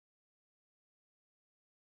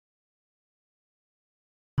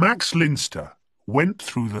Max Linster went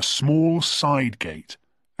through the small side gate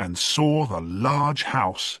and saw the large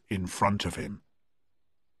house in front of him.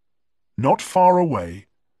 Not far away,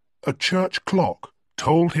 a church clock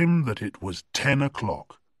told him that it was 10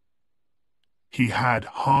 o'clock. He had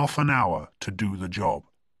half an hour to do the job.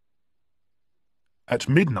 At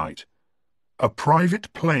midnight, a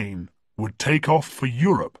private plane would take off for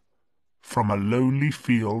Europe from a lonely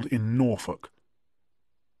field in Norfolk,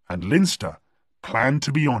 and Linster planned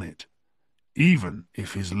to be on it, even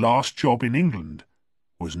if his last job in England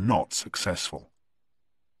was not successful.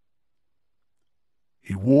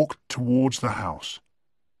 He walked towards the house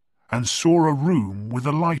and saw a room with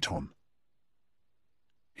a light on.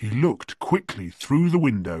 He looked quickly through the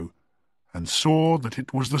window and saw that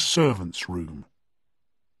it was the servants' room.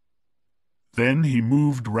 Then he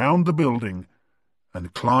moved round the building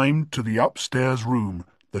and climbed to the upstairs room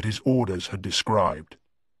that his orders had described.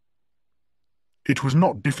 It was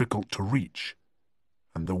not difficult to reach,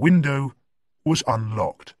 and the window was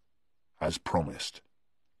unlocked, as promised.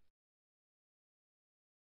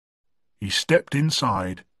 He stepped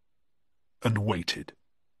inside and waited.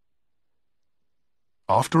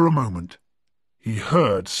 After a moment, he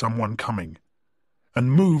heard someone coming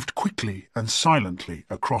and moved quickly and silently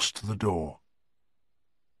across to the door.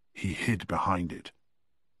 He hid behind it.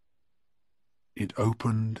 It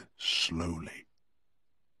opened slowly.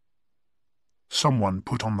 Someone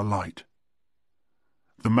put on the light.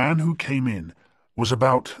 The man who came in was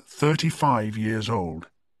about 35 years old.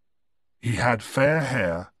 He had fair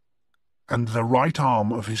hair, and the right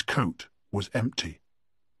arm of his coat was empty.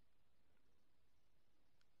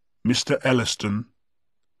 "Mr. Elliston,"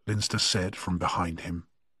 Linster said from behind him.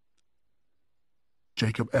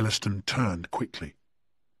 Jacob Elliston turned quickly.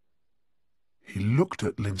 He looked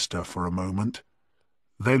at Linster for a moment,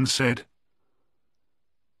 then said,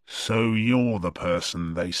 "So you're the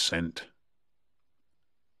person they sent."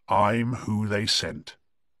 "I'm who they sent,"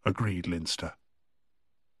 agreed Linster.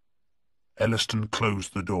 Elliston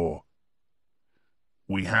closed the door.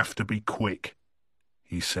 "We have to be quick,"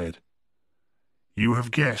 he said. "You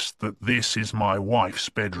have guessed that this is my wife's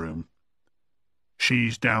bedroom.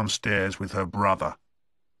 She's downstairs with her brother,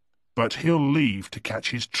 but he'll leave to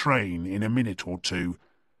catch his train in a minute or two,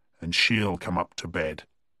 and she'll come up to bed."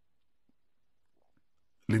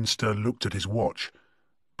 Linster looked at his watch,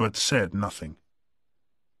 but said nothing.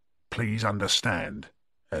 "Please understand,"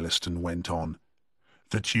 Elliston went on,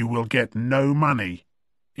 "that you will get no money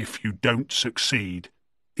if you don't succeed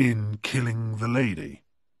in killing the lady."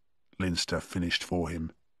 Linster finished for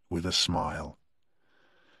him with a smile.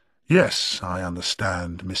 "Yes, I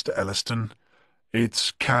understand, Mr. Elliston.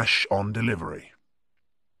 It's cash on delivery."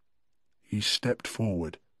 He stepped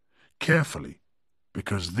forward, carefully,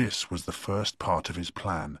 because this was the first part of his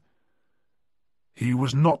plan. He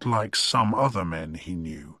was not like some other men he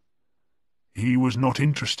knew. He was not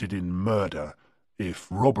interested in murder if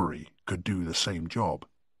robbery could do the same job.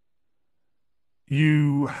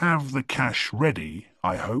 "You have the cash ready,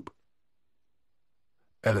 I hope?"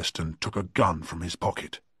 Elliston took a gun from his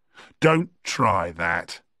pocket. "Don't try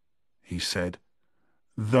that," he said.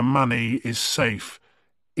 "The money is safe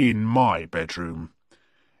in my bedroom.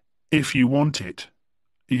 If you want it,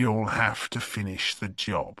 you'll have to finish the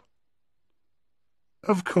job."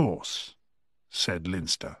 "Of course," said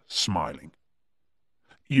Linster, smiling.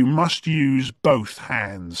 "You must use both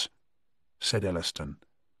hands," said Elliston.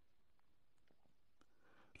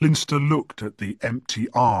 Linster looked at the empty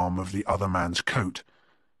arm of the other man's coat.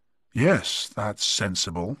 "Yes, that's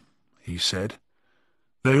sensible," he said.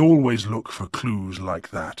 "They always look for clues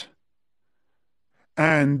like that."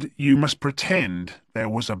 "And you must pretend there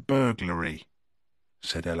was a burglary,"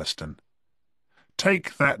 said Elliston.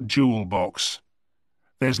 "Take that jewel box.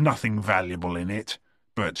 There's nothing valuable in it,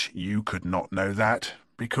 but you could not know that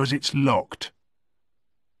because it's locked."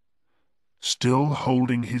 Still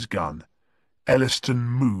holding his gun, Elliston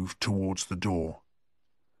moved towards the door.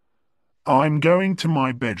 "I'm going to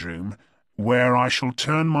my bedroom, where I shall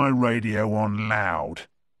turn my radio on loud."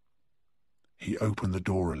 He opened the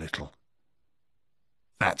door a little.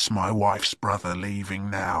 "That's my wife's brother leaving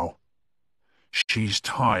now. She's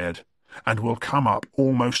tired and will come up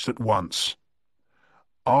almost at once.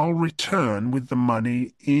 I'll return with the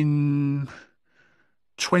money in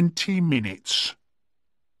 20 minutes."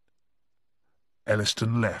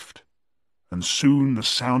 Elliston left, and soon the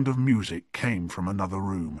sound of music came from another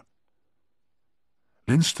room.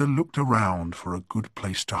 Linster looked around for a good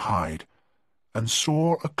place to hide, and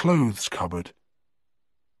saw a clothes cupboard.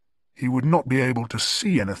 He would not be able to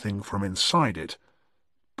see anything from inside it,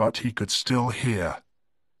 but he could still hear.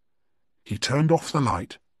 He turned off the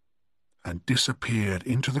light and disappeared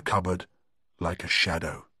into the cupboard like a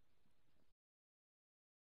shadow.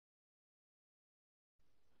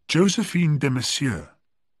 Josephine de Monsieur,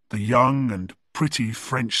 the young and pretty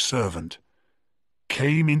French servant,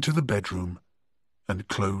 came into the bedroom and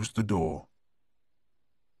closed the door.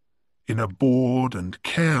 In a bored and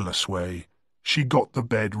careless way, she got the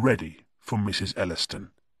bed ready for Mrs.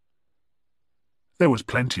 Elliston. There was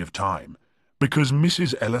plenty of time, because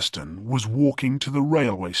Mrs. Elliston was walking to the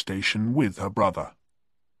railway station with her brother.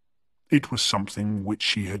 It was something which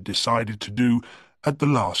she had decided to do at the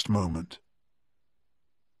last moment.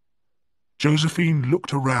 Josephine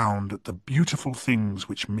looked around at the beautiful things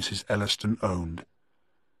which Mrs. Elliston owned.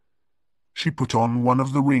 She put on one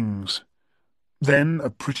of the rings, then a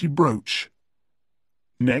pretty brooch.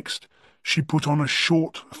 Next, she put on a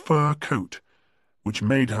short fur coat, which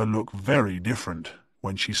made her look very different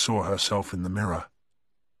when she saw herself in the mirror.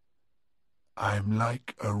 "I'm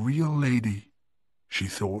like a real lady," she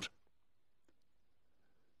thought.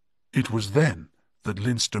 It was then that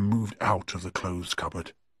Leinster moved out of the clothes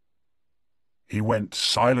cupboard. He went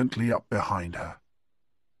silently up behind her.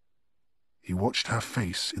 He watched her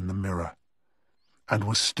face in the mirror, and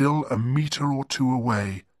was still a metre or two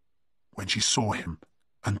away when she saw him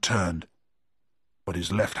and turned. But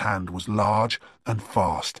his left hand was large and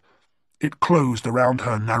fast. It closed around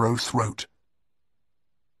her narrow throat.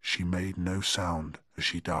 She made no sound as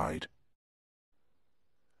she died.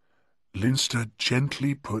 Leinster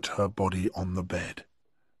gently put her body on the bed,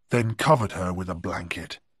 then covered her with a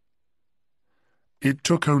blanket. It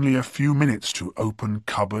took only a few minutes to open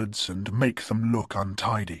cupboards and make them look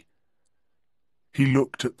untidy. He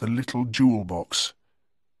looked at the little jewel box,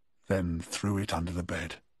 then threw it under the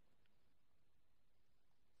bed.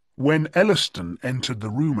 When Elliston entered the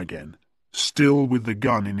room again, still with the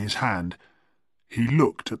gun in his hand, he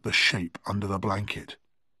looked at the shape under the blanket.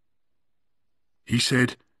 He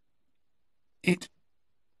said,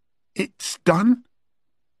 It's done?"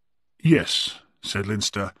 "Yes," said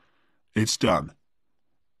Leinster, "it's done."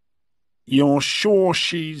 "You're sure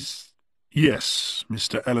she's—" "Yes,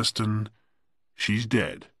 Mr. Elliston, she's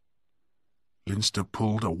dead." Leinster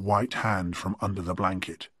pulled a white hand from under the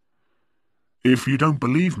blanket. "If you don't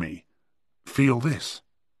believe me, feel this."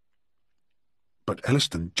 But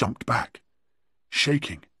Elliston jumped back,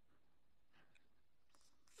 shaking.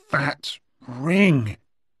 "That ring,"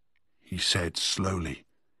 he said slowly.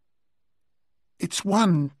 "It's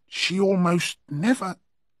one she almost never—"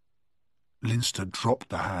 Leinster dropped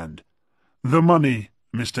the hand. "The money,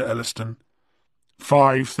 Mr. Elliston.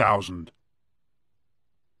 5,000.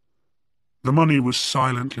 The money was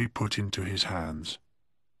silently put into his hands.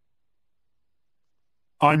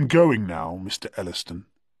 "I'm going now, Mr. Elliston,"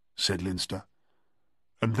 said Leinster,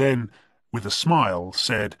 and then, with a smile,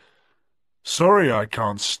 said, "Sorry I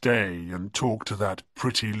can't stay and talk to that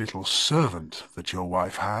pretty little servant that your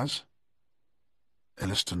wife has."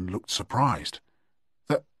 Elliston looked surprised.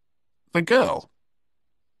 The girl?"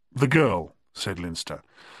 "The girl," said Leinster.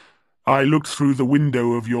 "I looked through the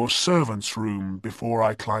window of your servant's room before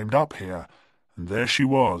I climbed up here, and there she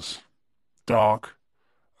was, dark,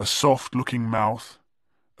 a soft-looking mouth,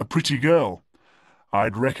 a pretty girl.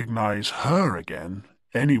 I'd recognize her again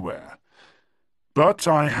anywhere. But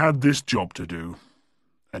I had this job to do,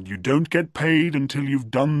 and you don't get paid until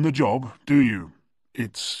you've done the job, do you?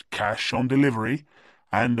 It's cash on delivery,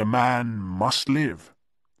 and a man must live."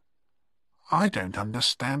 "I don't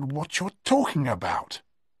understand what you're talking about,"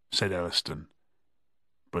 said Elliston.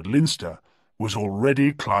 But Leinster was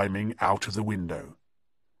already climbing out of the window.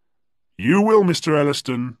 "You will, Mr.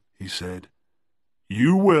 Elliston," he said.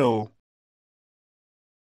 "You will."